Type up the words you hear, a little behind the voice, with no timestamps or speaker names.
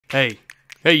Hey.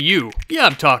 Hey, you. Yeah,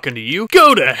 I'm talking to you.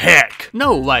 Go to heck!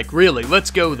 No, like, really,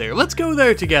 let's go there. Let's go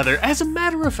there together. As a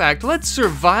matter of fact, let's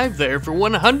survive there for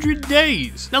 100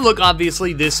 days. Now look,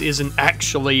 obviously this isn't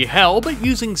actually hell, but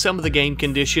using some of the game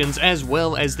conditions as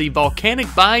well as the volcanic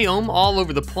biome all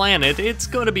over the planet, it's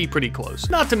gonna be pretty close.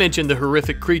 Not to mention the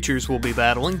horrific creatures we'll be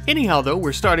battling. Anyhow though,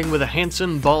 we're starting with a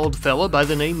handsome, bald fella by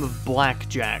the name of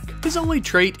Blackjack. His only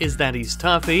trait is that he's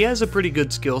tough. He has a pretty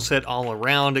good skill set all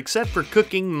around, except for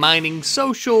cooking, mining,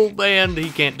 social, and he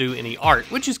can't do any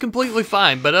art, which is completely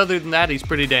fine, but other than that, he's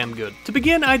pretty damn good. To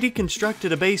begin, I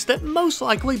deconstructed a base that most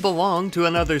likely belonged to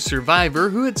another survivor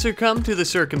who had succumbed to the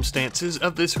circumstances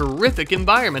of this horrific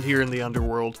environment here in the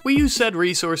underworld. We used said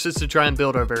resources to try and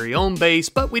build our very own base,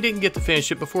 but we didn't get to finish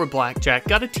it before Blackjack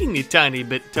got a teeny tiny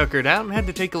bit tuckered out and had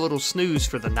to take a little snooze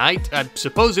for the night. I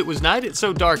suppose it was night, it's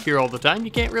so dark here all the time,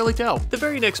 you can't really tell. The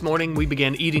very next morning, we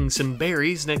began eating some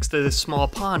berries next to this small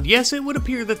pond. Yes, it would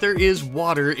appear that there is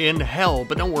water in hell,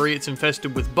 but don't worry, it's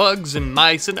infested with bugs and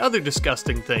mice and other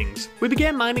disgusting things. We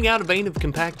began mining out a vein of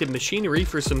compacted machinery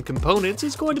for some components.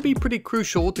 It's going to be pretty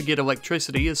crucial to get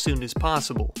electricity as soon as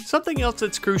possible. Something else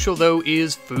that's crucial though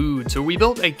is food, so we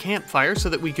built a campfire so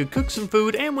that we could cook some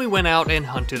food, and we went out and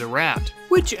hunted a rat,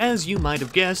 which, as you might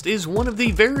have guessed, is one of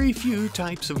the very few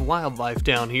types of wildlife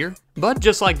down here. But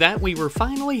just like that, we were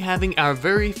finally having our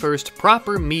very first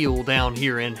proper meal down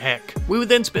here in Heck. We would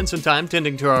then spend some time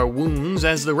tending to our wounds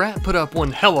as the rat put up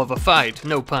one hell of a fight,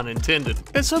 no pun intended.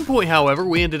 At some point, however,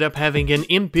 we ended up having an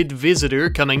impid visitor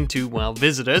coming to, well,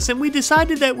 visit us, and we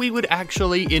decided that we would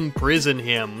actually imprison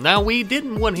him. Now, we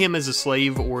didn't want him as a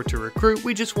slave or to recruit,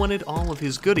 we just wanted all of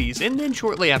his goodies, and then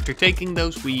shortly after taking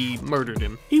those, we murdered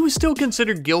him. He was still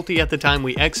considered guilty at the time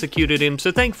we executed him, so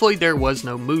thankfully there was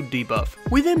no mood debuff.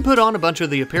 We then put on a bunch of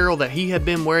the apparel that he had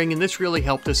been wearing, and this really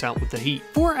helped us out with the heat.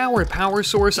 For our power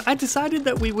source, I decided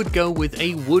that we would go with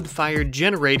a wood-fired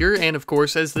generator, and of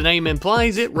course, as the name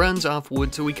implies, it runs off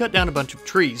wood, so we cut down a bunch of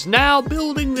trees. Now,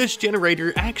 building this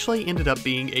generator actually ended up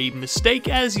being a mistake,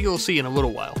 as you'll see in a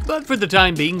little while. But for the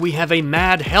time being, we have a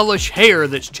mad, hellish hare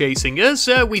that's chasing us.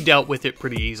 We dealt with it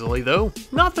pretty easily, though.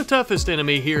 Not the toughest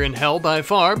enemy here in hell by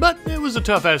far, but it was a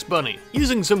tough-ass bunny.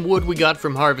 Using some wood we got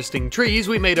from harvesting trees,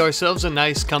 we made ourselves a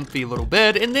nice, comfy little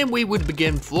bed, and then we would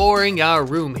begin flooring our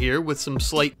room here with some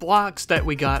slate blocks that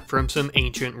we got from some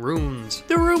ancient ruins.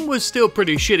 The room was still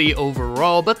pretty shitty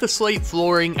overall, but the slate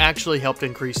flooring actually helped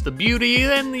increase the beauty,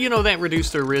 and you know, that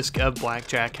reduced the risk of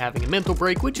Blackjack having a mental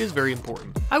break, which is very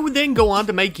important. I would then go on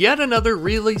to make yet another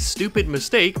really stupid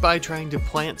mistake by trying to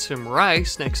plant some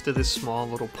rice next to this small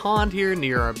little pond here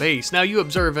near our base. Now, you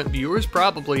observant viewers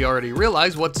probably already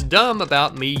realize what's dumb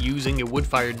about me using a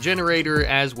wood-fired generator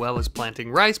as well as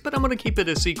planting rice, but I'm gonna keep it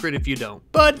a secret if you don't.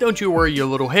 But don't you worry your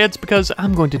little heads, because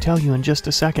I'm going to tell you in just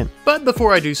a second. But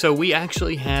before I do so, we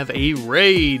actually have a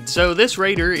raid. So this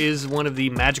raider is one of the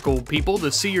magical people,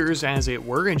 the seers as it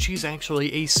were, and she's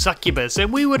actually a succubus,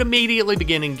 and we would immediately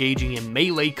begin engaging in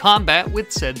melee combat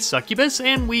with said succubus,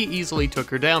 and we easily took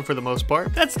her down for the most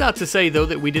part. That's not to say though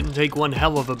that we didn't take one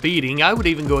hell of a beating. I would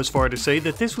even go as far to say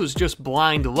that this was just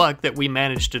blind luck that we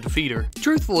managed to defeat her.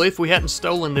 Truthfully, if we hadn't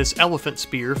stolen this elephant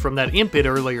spear from that impid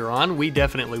earlier on, we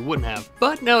definitely wouldn't have.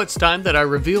 But now it's time that I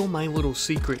reveal my little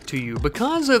secret to you.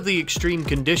 Because of the extreme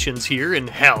conditions here in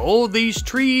hell, these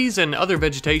trees and other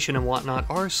vegetation and whatnot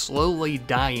are slowly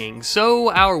dying.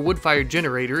 So our wood-fired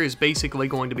generator is basically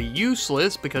going to be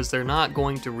useless because they're not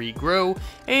going to regrow,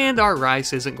 and our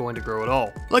rice isn't going to grow at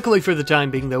all. Luckily for the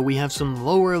time being though, we have some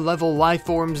lower level life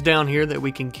forms down here that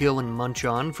we can kill and munch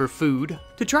on for food.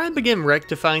 To try and begin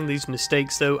rectifying these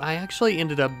mistakes though, I actually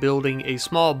ended up building a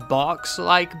small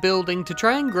box-like building to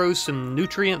try and grow some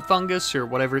nutrient fungus or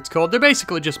whatever it's called. They're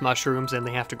basically just mushrooms and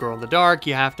they have to grow in the dark.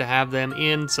 You have to have them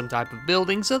in some type of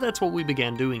building, so that's what we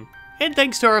began doing. And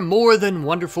thanks to our more than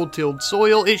wonderful tilled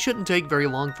soil, it shouldn't take very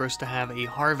long for us to have a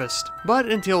harvest. But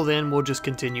until then, we'll just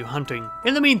continue hunting.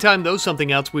 In the meantime though,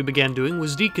 something else we began doing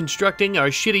was deconstructing our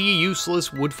shitty,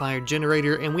 useless wood-fired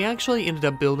generator, and we actually ended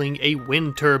up building a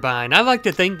wind turbine. I like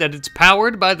to think that it's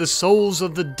powered by the souls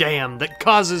of the damned that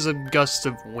causes a gust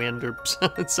of wind or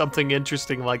something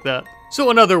interesting like that. So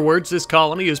in other words, this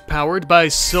colony is powered by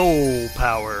soul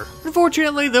power.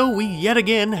 Unfortunately though, we yet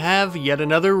again have yet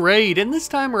another raid, and this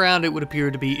time around it would appear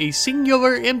to be a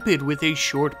singular impid with a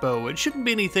short bow. It shouldn't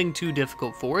be anything too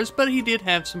difficult for us, but he did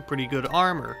have some pretty good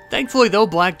armor. Thankfully though,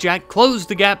 Blackjack closed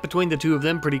the gap between the two of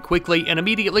them pretty quickly and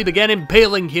immediately began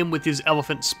impaling him with his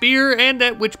elephant spear, and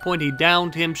at which point he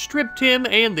downed him, stripped him,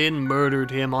 and then murdered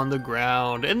him on the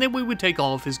ground, and then we would take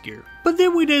all of his gear. But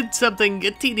then we did something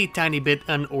a teeny tiny bit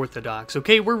unorthodox,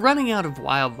 okay? We're running out of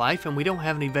wildlife and we don't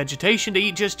have any vegetation to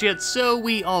eat just yet, so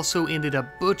we also ended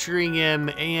up butchering him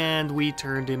and we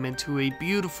turned him into a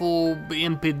beautiful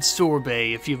impid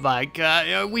sorbet, if you like.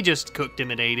 We just cooked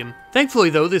him and ate him. Thankfully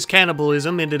though, this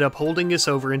cannibalism ended up holding us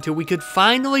over until we could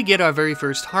finally get our very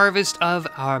first harvest of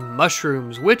our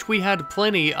mushrooms, which we had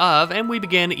plenty of, and we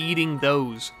began eating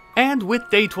those. And with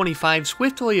day 25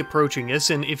 swiftly approaching us,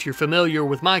 and if you're familiar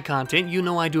with my content, you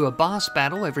know I do a boss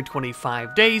battle every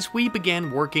 25 days, we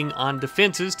began working on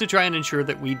defenses to try and ensure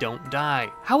that we don't die.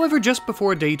 However, just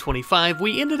before day 25,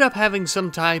 we ended up having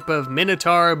some type of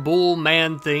minotaur bull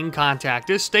man thing contact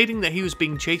us, stating that he was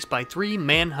being chased by 3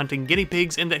 man-hunting guinea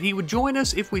pigs and that he would join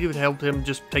us if we would help him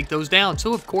just take those down.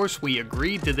 So of course we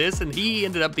agreed to this, and he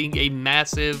ended up being a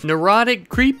massive, neurotic,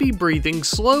 creepy-breathing,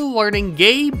 slow-learning,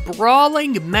 gay,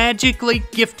 brawling, magically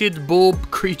gifted bull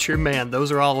creature man.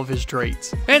 Those are all of his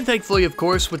traits. And thankfully, of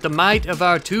course, with the might of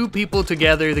our 2 people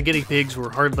together, the guinea pigs were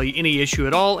hardly any issue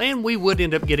at all, and we would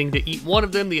end up getting to eat one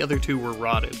of them, the other 2 were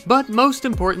rotted. But most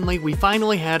importantly, we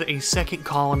finally had a second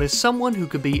colonist, someone who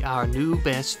could be our new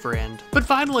best friend. But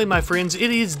finally, my friends,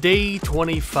 it is day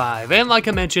 25, and like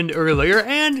I mentioned earlier,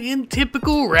 and in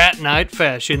typical Rat Night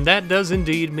fashion, that does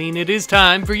indeed mean it is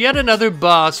time for yet another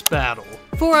boss battle.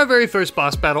 For our very first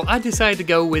boss battle, I decided to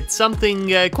go with something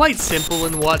quite simple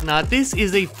and whatnot. This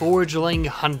is a forgeling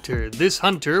hunter. This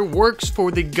hunter works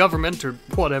for the government or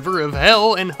whatever of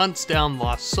hell and hunts down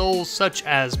lost souls such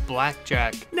as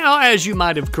Blackjack. Now, as you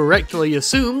might have correctly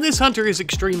assumed, this hunter is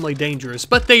extremely dangerous,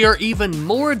 but they are even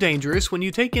more dangerous when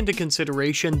you take into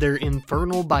consideration their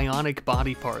infernal bionic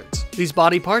body parts. These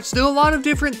body parts do a lot of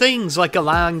different things, like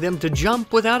allowing them to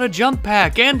jump without a jump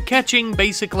pack and catching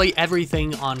basically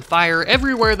everything on fire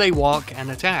everywhere they walk and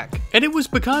attack. And it was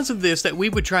because of this that we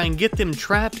would try and get them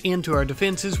trapped into our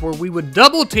defenses, where we would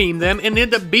double team them and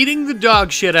end up beating the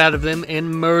dog shit out of them and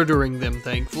murdering them.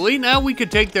 Thankfully, now we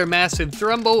could take their massive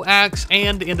thrumbo axe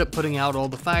and end up putting out all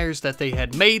the fires that they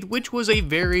had made, which was a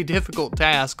very difficult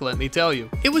task, let me tell you.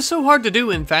 It was so hard to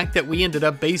do, in fact, that we ended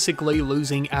up basically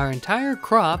losing our entire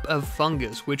crop of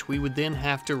fungus, which we would then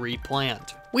have to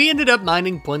replant. We ended up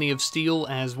mining plenty of steel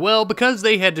as well because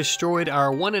they had destroyed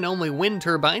our one and only wind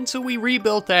turbine, so we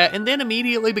rebuilt that and then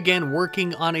immediately began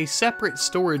working on a separate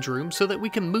storage room so that we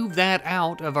can move that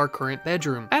out of our current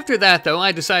bedroom. After that though,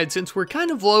 I decided since we're kind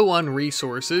of low on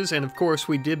resources, and of course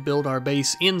we did build our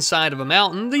base inside of a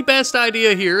mountain, the best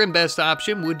idea here and best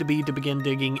option would be to begin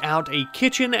digging out a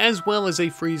kitchen as well as a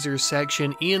freezer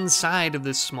section inside of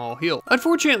this small hill.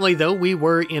 Unfortunately though, we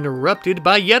were interrupted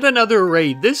by yet another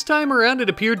raid. This time around it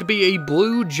appeared to be a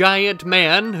blue giant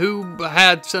man who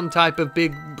had some type of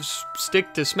big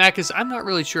stick to smack us. I'm not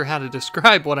really sure how to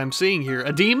describe what I'm seeing here.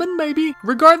 A demon, maybe?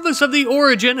 Regardless of the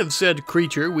origin of said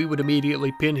creature, we would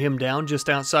immediately pin him down just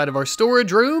outside of our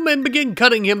storage room and begin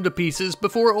cutting him to pieces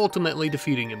before ultimately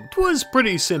defeating him. 'Twas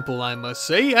pretty simple, I must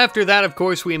say. After that, of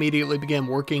course, we immediately began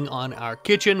working on our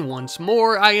kitchen once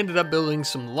more. I ended up building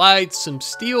some lights, some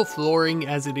steel flooring,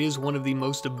 as it is one of the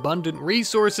most abundant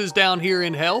resources down here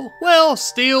in hell. Well,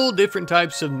 steel, different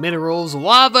types of minerals,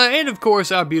 lava, and of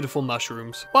course our beautiful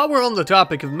mushrooms. While we're on the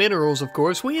topic of minerals, of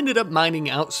course, we ended up mining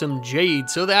out some jade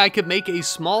so that I could make a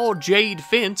small jade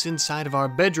fence inside of our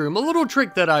bedroom, a little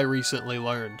trick that I recently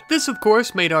learned. This, of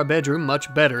course, made our bedroom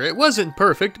much better. It wasn't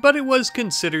perfect, but it was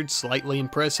considered slightly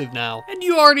impressive now. And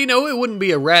you already know it wouldn't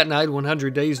be a Rat Night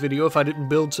 100 Days video if I didn't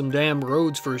build some damn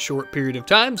roads for a short period of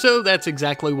time, so that's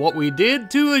exactly what we did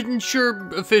to ensure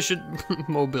efficient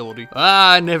mobility.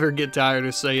 I never get tired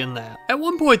of saying that. At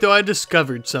one point though, I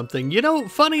discovered something. You know,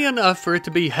 funny enough for it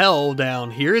to be hell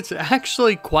down here, it's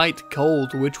actually quite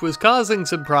cold, which was causing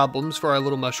some problems for our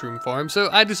little mushroom farm, so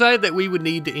I decided that we would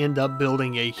need to end up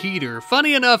building a heater.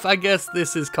 Funny enough, I guess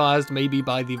this is caused maybe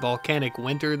by the volcanic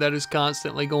winter that is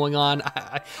constantly going on.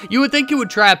 You would think it would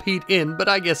trap heat in, but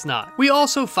I guess not. We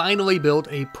also finally built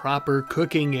a proper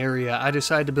cooking area. I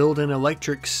decided to build an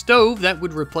electric stove that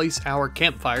would replace our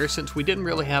campfire since we didn't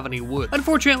really have any wood.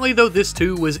 Unfortunately though, this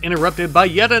too was interrupted by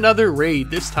yet another raid.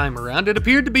 This time around, it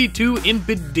appeared to be 2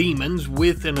 impid demons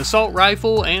with an assault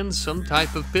rifle and some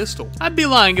type of pistol. I'd be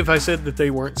lying if I said that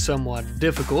they weren't somewhat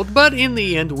difficult, but in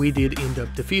the end we did end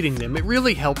up defeating them. It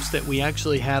really helps that we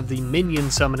actually have the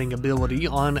minion summoning ability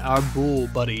on our bull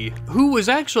buddy, who was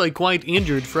actually quite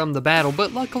injured from the battle,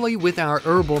 but luckily with our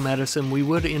herbal medicine we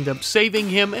would end up saving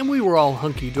him and we were all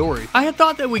hunky-dory. I had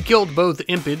thought that we killed both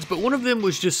impids, but one of them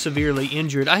was just severely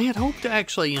injured. I had hoped to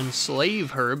actually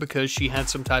enslave her because she had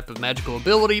some type of magical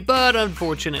ability, but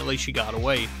unfortunately she got got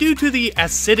away. Due to the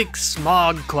acidic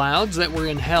smog clouds that were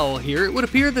in hell here, it would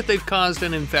appear that they've caused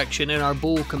an infection in our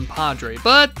bull compadre,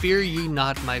 but fear ye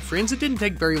not, my friends, it didn't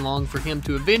take very long for him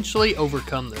to eventually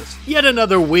overcome this. Yet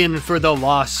another win for the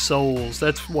Lost Souls.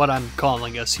 That's what I'm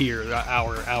calling us here,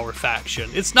 our faction.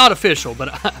 It's not official,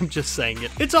 but I'm just saying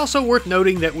it. It's also worth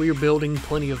noting that we're building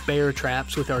plenty of bear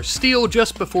traps with our steel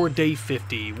just before day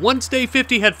 50. Once day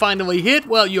 50 had finally hit,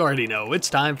 well, you already know, it's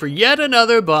time for yet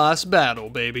another boss battle,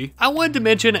 baby. I wanted to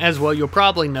mention as well, you'll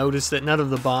probably notice that none of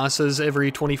the bosses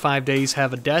every 25 days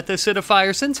have a death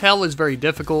acidifier. Since hell is very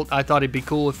difficult, I thought it'd be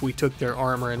cool if we took their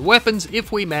armor and weapons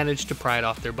if we managed to pry it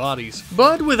off their bodies.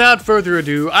 But without further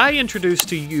ado, I introduce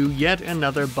to you yet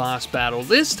another boss battle.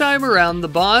 This time around, the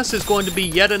boss is going to be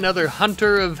yet another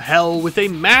hunter of hell with a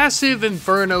massive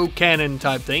inferno cannon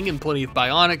type thing and plenty of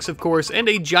bionics, of course, and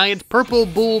a giant purple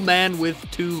bull man with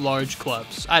 2 large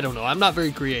clubs. I don't know, I'm not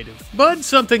very creative. But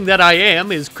something that I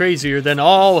am is crazier than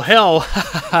all hell.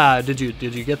 Did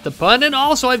you get the pun? And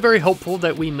also, I'm very hopeful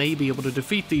that we may be able to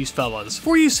defeat these fellas.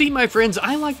 For you see, my friends,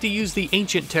 I like to use the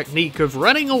ancient technique of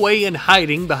running away and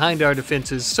hiding behind our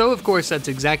defenses, so of course that's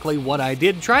exactly what I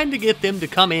did, trying to get them to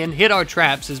come in, hit our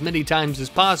traps as many times as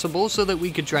possible so that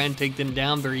we could try and take them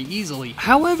down very easily.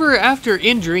 However, after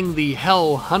injuring the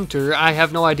Hell Hunter, I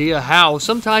have no idea how,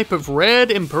 some type of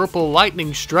red and purple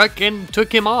lightning struck and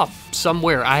took him off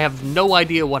somewhere. I have no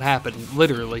idea what happened,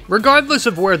 literally. Regardless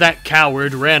of where that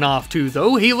coward ran off to,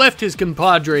 though, he left his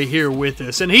compadre here with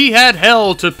us, and he had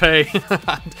hell to pay.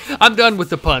 I'm done with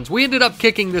the puns. We ended up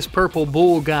kicking this purple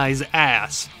bull guy's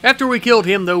ass. After we killed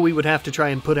him, though, we would have to try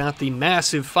and put out the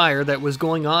massive fire that was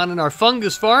going on in our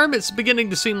fungus farm. It's beginning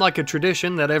to seem like a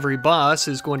tradition that every boss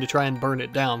is going to try and burn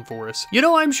it down for us. You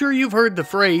know, I'm sure you've heard the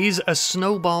phrase, a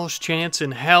snowball's chance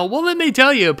in hell. Well, let me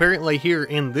tell you, apparently here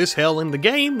in this hell in the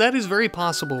game, that is very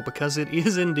possible because it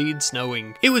is indeed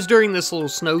snowing. It was during this little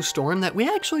snowstorm that we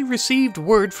actually received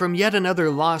word from yet another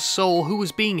lost soul who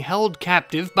was being held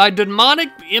captive by demonic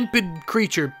impid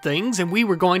creature things, and we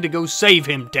were going to go save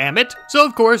him, damn it. So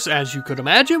of course, as you could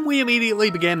imagine, we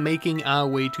immediately began making our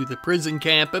way to the prison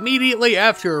camp. Immediately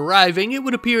after arriving, it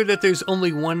would appear that there's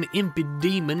only one impid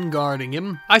demon guarding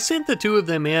him. I sent the 2 of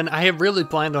them in. I have really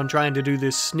planned on trying to do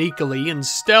this sneakily and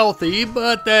stealthy,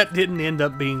 but that didn't end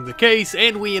up being the case,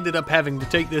 and we ended up having to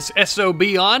take this SOB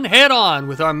on head-on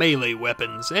with our melee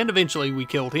weapons, and eventually we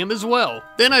killed him as well.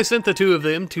 Then I sent the 2 of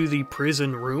them to the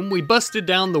prison room. We busted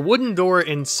down the wooden door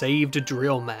and saved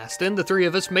Drillmast, and the 3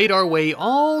 of us made our way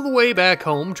all the way back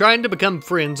home, trying to become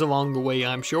friends along the way,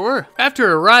 I'm sure.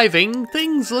 After arriving,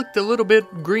 things looked a little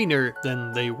bit greener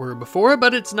than they were before,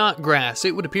 but it's not grass.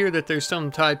 It would appear that there's some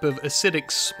type of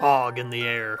acidic smog in the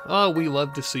air. Oh, we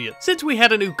love to see it. Since we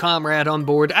had a new comrade on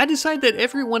board, I decided that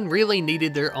everyone really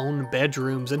needed their own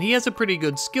bedrooms, and he has a pretty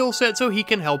good skill set, so he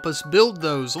can help us build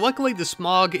those. Luckily, the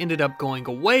smog ended up going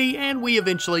away, and we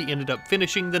eventually ended up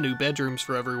finishing the new bedrooms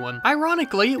for everyone.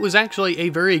 Ironically, it was actually a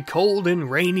very cold and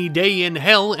rainy day in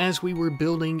hell as we were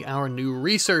building our new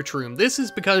research room. This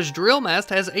is because Drillmast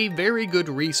has a very good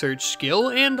research skill,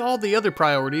 and all the other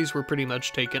priorities were pretty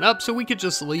much taken up, so we could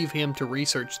just leave him to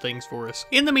research things for us.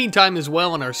 In the meantime as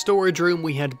well, in our storage room,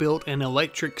 we had built an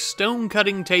electric stone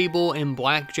cutting table, and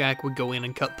Blackjack would go in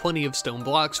and cut plenty of stone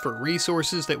blocks for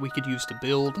resources that we could use to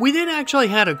build. We then actually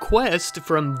had a quest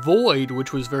from Void,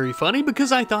 which was very funny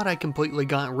because I thought I completely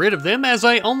got rid of them as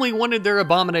I only wanted their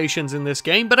abominations in this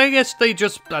game, but I guess they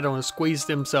just, I don't know, squeezed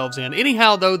themselves in.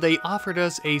 Anyhow though, they offered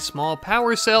us a small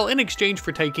power cell in exchange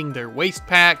for taking their waste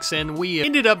packs, and we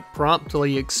ended up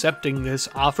promptly accepting this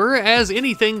offer as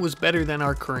anything was better than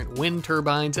our current wind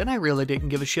turbines, and I really didn't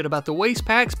give a shit about the waste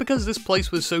packs because this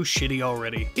place was so shitty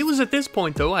already. It was at this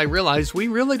point though I realized we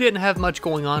really didn't have much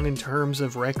going on in terms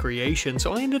of recreation,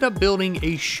 so I ended up building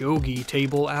a shogi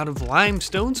table out of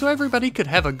limestone so everybody could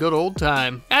have a good old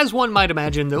time. As one might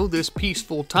imagine though, this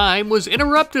peaceful time was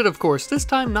interrupted, of course, this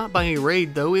time not by a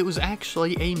raid though, it was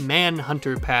actually a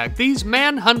manhunter pack. These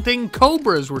man-hunting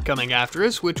cobras were coming after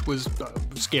us, which was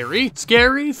scary.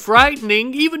 Scary,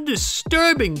 frightening, even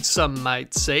disturbing, some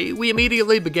might say. We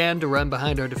immediately began to run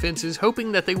behind our defenses,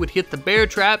 hoping that they would hit the bear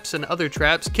traps and other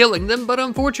traps, killing them, but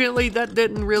unfortunately that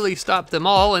didn't really stop them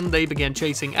all, and they began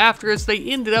chasing after us. They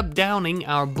ended up downing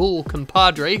our bull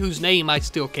compadre, whose name I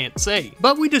still can't say.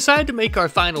 But we decided to make our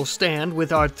final stand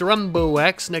with our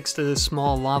Thrumbo-X next to this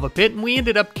small lava pit, and we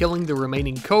ended up killing the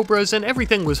remaining cobras, and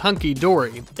everything was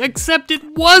hunky-dory. Except it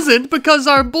wasn't, because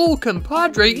our bull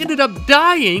compadre ended up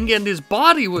dying, and his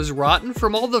body was rotten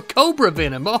from all the cobra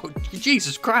venom. Oh,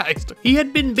 Jesus Christ. He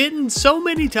had been bitten so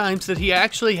many times that he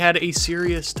actually had a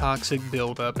serious toxic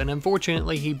buildup, and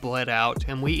unfortunately he bled out. out,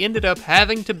 and we ended up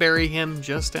having to bury him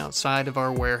just outside of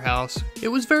our warehouse. It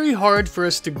was very hard for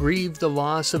us to grieve the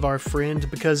loss of our friend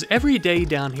because every day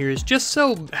down here is just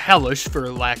so hellish,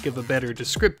 for lack of a better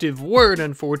descriptive word,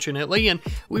 unfortunately, and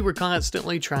we were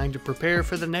constantly trying to prepare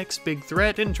for the next big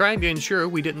threat and trying to ensure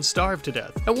we didn't starve to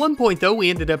death. At one point though, we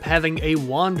ended up having a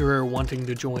wanderer wanting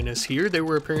to join us here. They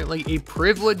were apparently a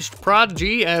privileged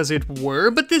prodigy, as it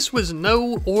were, but this was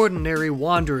no ordinary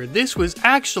wanderer. This was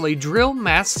actually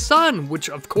Drillmask's son, which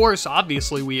of course,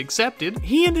 obviously we accepted.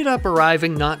 He ended up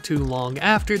arriving not too long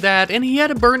after that, and he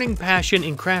had a burning passion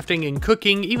in crafting and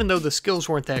cooking. Even though the skills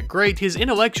weren't that great, his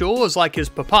intellectual was like his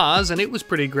papa's, and it was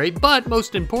pretty great, but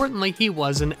most importantly, he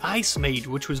was an ice mage,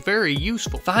 which was very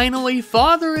useful. Finally,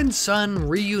 father and son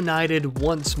reunited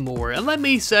once more, and let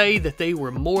me say that they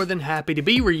were more than happy to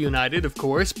be reunited, of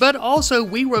course, but also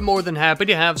we were more than happy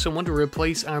to have someone to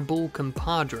replace our bull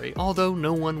compadre, although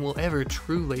no one will ever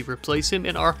truly replace him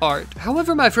in our heart.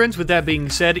 However, my friends, with that being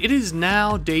said, it is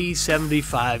now day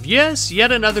 75. Yes,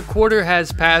 yet another quarter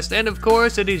has passed, and of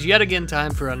course, it is yet again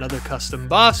time for another custom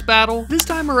boss battle. This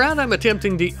time around, I'm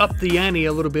attempting to up the ante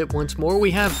a little bit once more.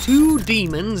 We have 2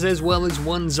 demons as well as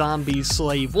 1 zombie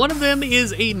slave. One of them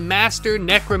is a master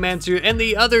necromancer, and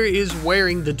the other is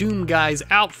wearing the Doom Guy's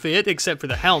outfit, except for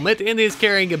the helmet, and is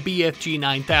carrying a BFG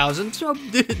 9000, so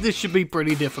this should be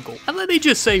pretty difficult. And let me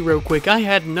just say real quick, I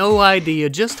had no idea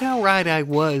just how right I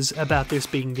was about this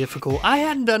being difficult. I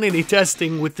hadn't done any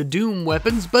testing with the Doom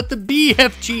weapons, but the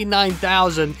BFG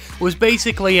 9000 was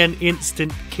basically an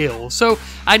instant kill, so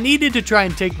I needed to try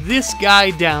and take this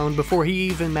guy down before he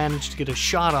even managed to get a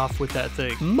shot off with that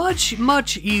thing.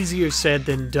 Much easier said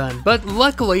than done, but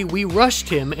luckily we rushed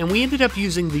him and we ended up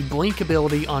using the blink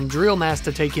ability on Drillmask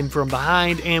to take him from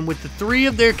behind, and with the 3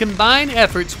 of their combined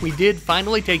efforts, we did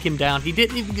finally take him down. He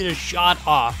didn't even get a shot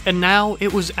off, and now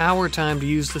it was our time to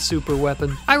use the super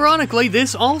weapon. Ironically,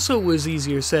 this also was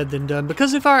easier said than done,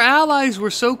 because if our allies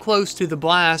were so close to the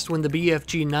blast when the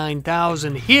BFG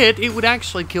 9000 hit, it would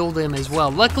actually kill them as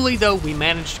well. Luckily though, we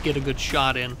managed to get a good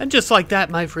shot in. And just like that,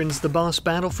 my friends, the boss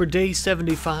battle for day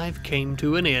 75 came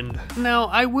to an end. Now,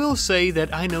 I will say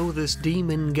that I know this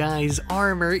demon guy's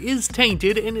armor is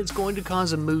tainted and it's going to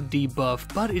cause a mood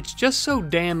debuff, but it's just so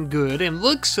damn good and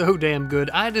looks so damn good,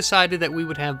 I decided that we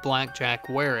would have Blackjack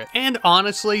wear it. And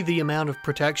honestly, the amount of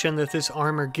protection that this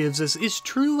armor gives us is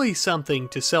truly something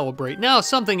to celebrate. Now,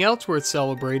 something else worth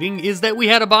celebrating is that we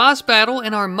had a boss battle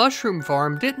and our mushroom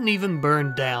farm didn't even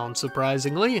burn down,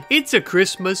 surprisingly. It's a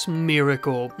Christmas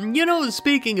miracle. You know,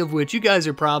 speaking of which, you guys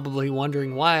are probably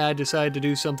wondering why I decided to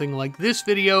do something like this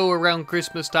video around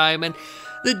Christmas time, and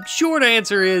the short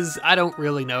answer is, I don't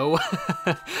really know.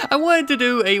 I wanted to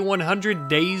do a 100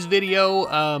 days video,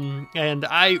 and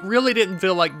I really didn't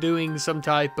feel like doing some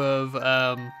type of,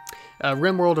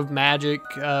 RimWorld of Magic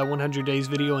 100 Days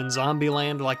video in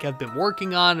Zombieland like I've been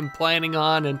working on and planning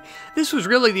on, and this was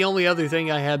really the only other thing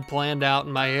I had planned out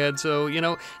in my head, so, you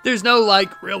know, there's no,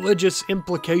 like, religious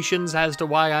implications as to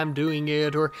why I'm doing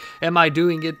it, or am I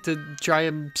doing it to try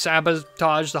and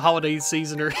sabotage the holiday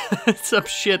season or some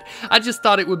shit. I just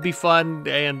thought it would be fun,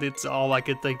 and it's all I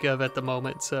could think of at the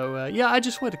moment, so, yeah, I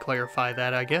just wanted to clarify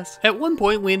that, I guess. At one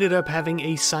point, we ended up having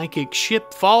a psychic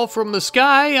ship fall from the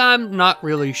sky. I'm not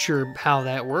really sure how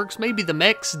that works. Maybe the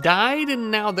mechs died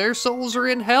and now their souls are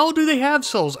in hell? Do they have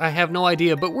souls? I have no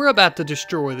idea, but we're about to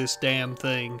destroy this damn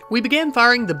thing. We began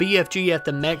firing the BFG at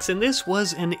the mechs, and this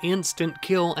was an instant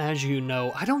kill, as you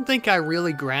know. I don't think I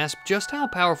really grasped just how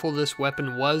powerful this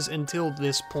weapon was until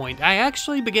this point. I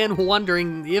actually began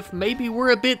wondering if maybe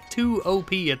we're a bit too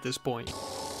OP at this point.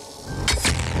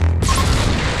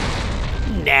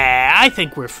 Nah, I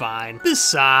think we're fine.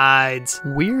 Besides,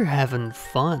 we're having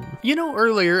fun. You know,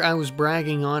 earlier I was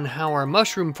bragging on how our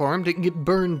mushroom farm didn't get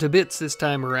burned to bits this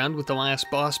time around with the last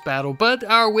boss battle, but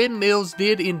our windmills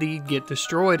did indeed get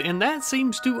destroyed, and that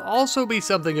seems to also be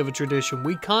something of a tradition.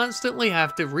 We constantly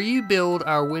have to rebuild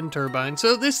our wind turbines,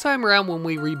 so this time around when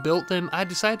we rebuilt them, I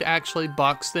decided to actually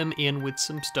box them in with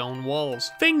some stone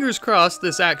walls. Fingers crossed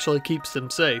this actually keeps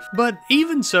them safe. But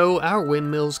even so, our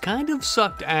windmills kind of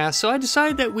sucked ass, so I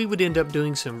decided that we would end up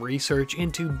doing some research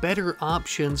into better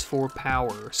options for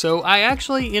power. So I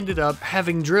actually ended up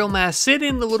having Drillmask sit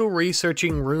in the little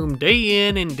researching room day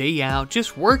in and day out,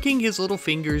 just working his little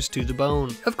fingers to the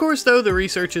bone. Of course though, the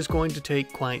research is going to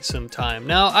take quite some time.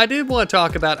 Now I did want to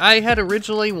talk about, I had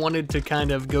originally wanted to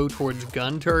kind of go towards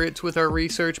gun turrets with our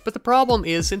research, but the problem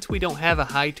is since we don't have a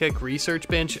high-tech research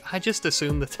bench, I just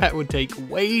assumed that that would take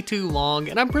way too long,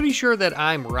 and I'm pretty sure that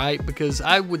I'm right because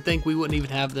I would think we wouldn't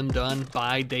even have them done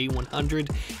by day 100,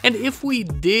 and if we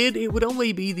did, it would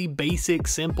only be the basic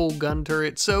simple gun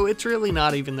turret, so it's really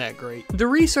not even that great. The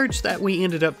research that we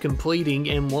ended up completing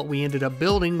and what we ended up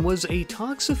building was a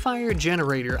toxifier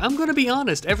generator. I'm gonna be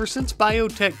honest, ever since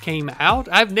biotech came out,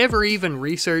 I've never even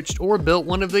researched or built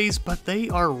one of these, but they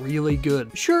are really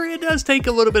good. Sure, it does take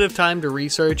a little bit of time to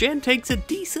research and takes a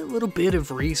decent little bit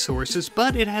of resources,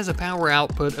 but it has a power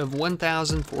output of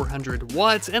 1,400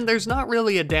 watts, and there's not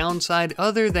really a downside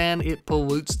other than it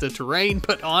pollutes the terrain,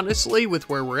 but honestly, with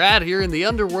where we're at here in the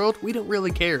underworld, we don't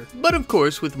really care. But of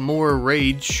course, with more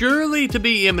raids surely to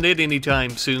be imminent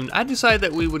anytime soon, I decided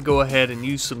that we would go ahead and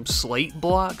use some slate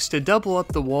blocks to double up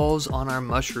the walls on our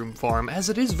mushroom farm, as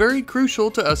it is very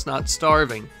crucial to us not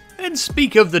starving. And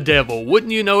speak of the devil,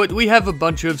 wouldn't you know it, we have a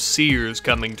bunch of seers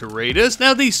coming to raid us.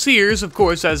 Now these seers, of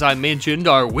course, as I mentioned,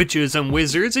 are witches and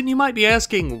wizards, and you might be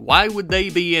asking, why would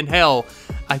they be in hell?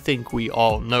 I think we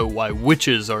all know why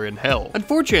witches are in hell.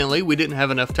 Unfortunately, we didn't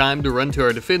have enough time to run to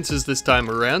our defenses this time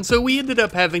around, so we ended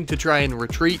up having to try and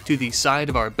retreat to the side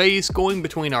of our base, going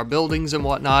between our buildings and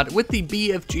whatnot. With the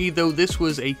BFG, though, this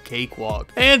was a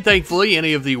cakewalk. And thankfully,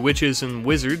 any of the witches and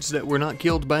wizards that were not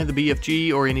killed by the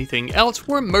BFG or anything else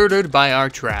were murdered by our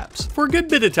traps. For a good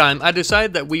bit of time, I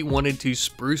decided that we wanted to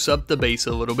spruce up the base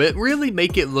a little bit, really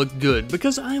make it look good,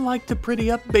 because I like to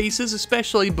pretty up bases,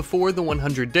 especially before the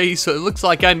 100 days, so it looks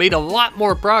like I made a lot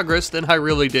more progress than I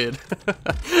really did.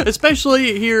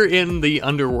 Especially here in the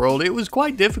underworld, it was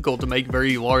quite difficult to make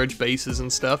very large bases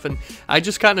and stuff, and I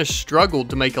just kind of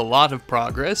struggled to make a lot of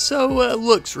progress, so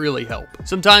looks really help.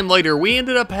 Sometime later, we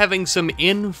ended up having some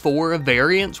N4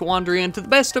 variants wander in. To the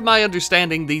best of my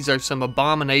understanding, these are some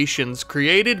abominations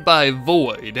created by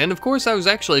Void, and of course I was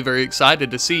actually very excited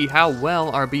to see how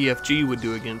well our BFG would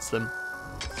do against them.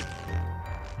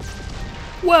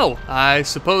 Well, I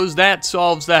suppose that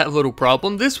solves that little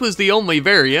problem. This was the only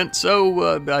variant,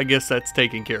 so I guess that's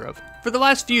taken care of. For the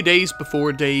last few days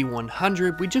before day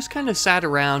 100, we just kind of sat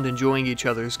around enjoying each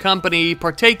other's company,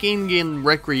 partaking in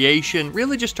recreation,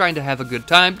 really just trying to have a good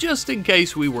time, just in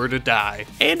case we were to die.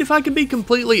 And if I can be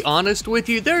completely honest with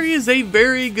you, there is a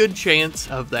very good chance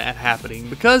of that happening,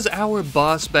 because our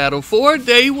boss battle for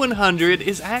day 100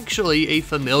 is actually a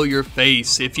familiar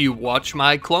face if you watch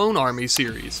my Clone Army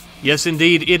series. Yes,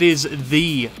 indeed, it is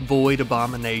the Void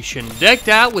Abomination, decked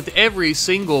out with every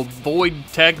single Void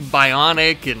Tech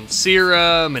bionic and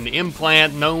serum and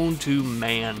implant known to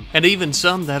man, and even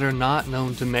some that are not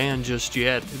known to man just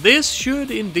yet. This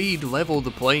should indeed level the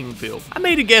playing field. I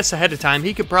made a guess ahead of time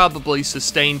he could probably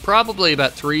sustain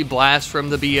about 3 blasts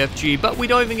from the BFG, but we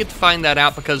don't even get to find that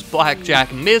out because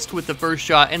Blackjack missed with the first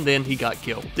shot and then he got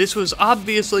killed. This was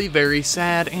obviously very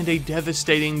sad and a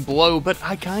devastating blow, but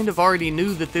I kind of already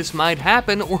knew that this might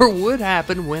happen or would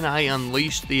happen when I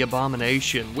unleashed the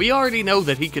Abomination. We already know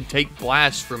that he could take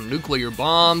blasts from nuclear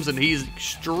bombs and he's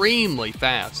extremely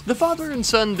fast. The father and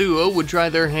son duo would try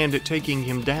their hand at taking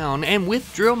him down, and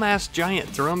with Drillmask's giant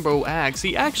Thrumbo axe,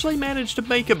 he actually managed to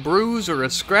make a bruise or a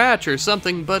scratch or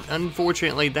something, but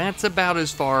unfortunately that's about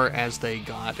as far as they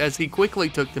got, as he quickly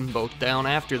took them both down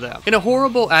after that. In a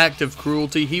horrible act of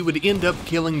cruelty, he would end up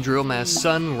killing Drillmask's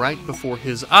son right before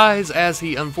his eyes, as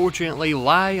he unfortunately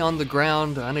lie on the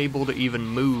ground, unable to even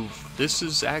move. This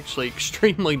is actually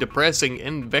extremely depressing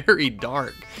and very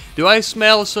dark. Do I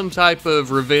smell some type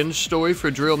of revenge story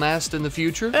for Drillmask in the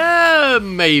future?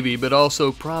 Maybe, but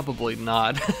also probably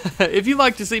not. If you'd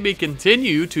like to see me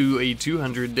continue to a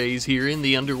 200 days here in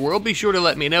the underworld, be sure to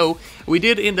let me know. We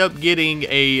did end up getting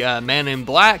a man in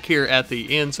black here at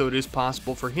the end, so it is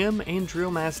possible for him and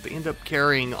Drillmask to end up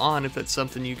carrying on if that's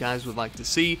something you guys would like to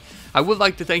see. I would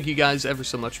like to thank you guys ever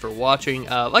so much for watching.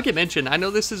 Like I mentioned, I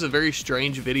know this is a very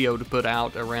strange video to put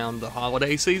out around the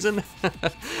holiday season.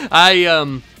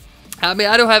 I mean,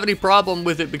 I don't have any problem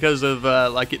with it because of,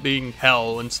 like, it being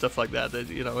hell and stuff like that.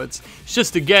 You know, it's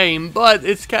just a game, but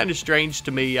it's kind of strange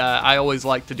to me. I always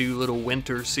like to do little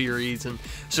winter series and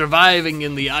surviving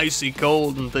in the icy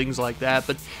cold and things like that,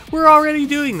 but we're already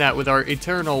doing that with our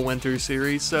Eternal Winter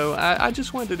series, so I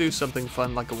just wanted to do something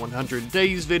fun like a 100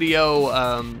 days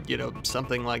video, you know,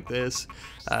 something like this.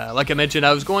 Like I mentioned,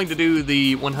 I was going to do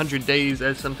the 100 days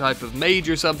as some type of mage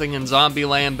or something in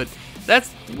Zombieland, but that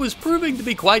was proving to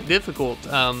be quite difficult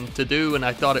to do, and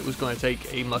I thought it was going to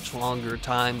take a much longer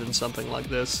time than something like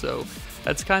this, so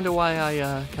that's kind of why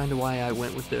I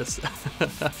went with this.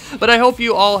 But I hope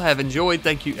you all have enjoyed.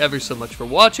 Thank you ever so much for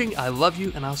watching. I love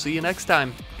you, and I'll see you next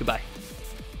time. Goodbye.